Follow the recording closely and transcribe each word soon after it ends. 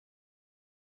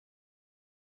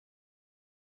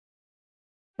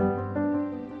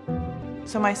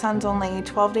So my son's only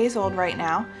 12 days old right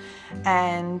now,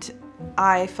 and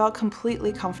I felt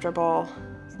completely comfortable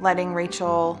letting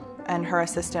Rachel and her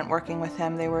assistant working with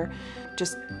him. They were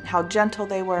just how gentle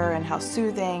they were and how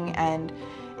soothing, and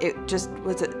it just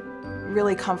was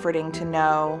really comforting to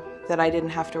know that I didn't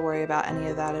have to worry about any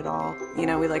of that at all. You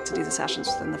know, we like to do the sessions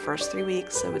within the first 3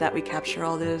 weeks so that we capture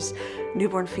all those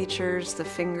newborn features, the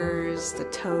fingers, the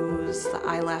toes, the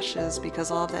eyelashes,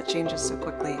 because all of that changes so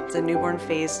quickly. The newborn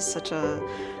phase is such a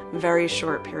very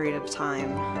short period of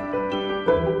time.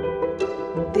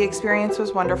 The experience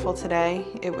was wonderful today.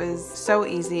 It was so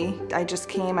easy. I just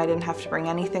came, I didn't have to bring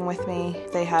anything with me.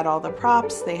 They had all the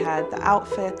props, they had the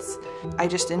outfits. I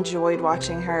just enjoyed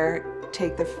watching her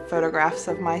take the photographs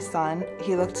of my son.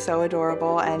 He looked so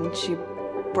adorable, and she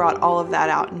brought all of that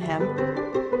out in him.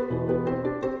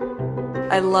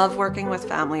 I love working with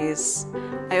families.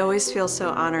 I always feel so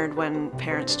honored when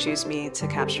parents choose me to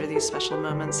capture these special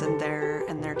moments in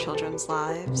their children's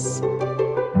lives.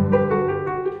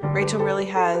 Rachel really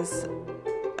has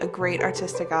a great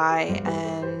artistic eye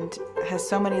and has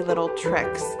so many little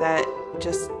tricks that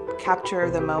just capture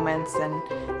the moments and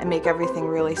make everything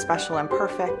really special and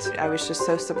perfect. I was just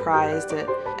so surprised at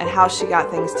how she got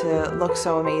things to look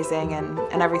so amazing, and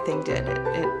everything did.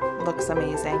 It looks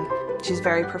amazing. She's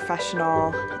very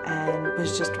professional and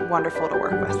was just wonderful to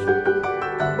work with.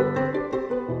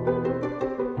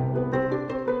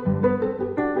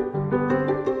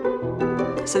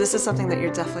 So this is something that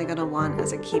you're definitely going to want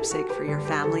as a keepsake for your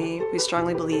family. We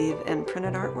strongly believe in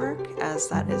printed artwork, as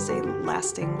that is a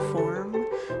lasting form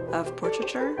of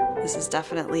portraiture. This is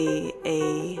definitely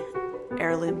an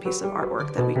heirloom piece of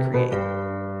artwork that we create.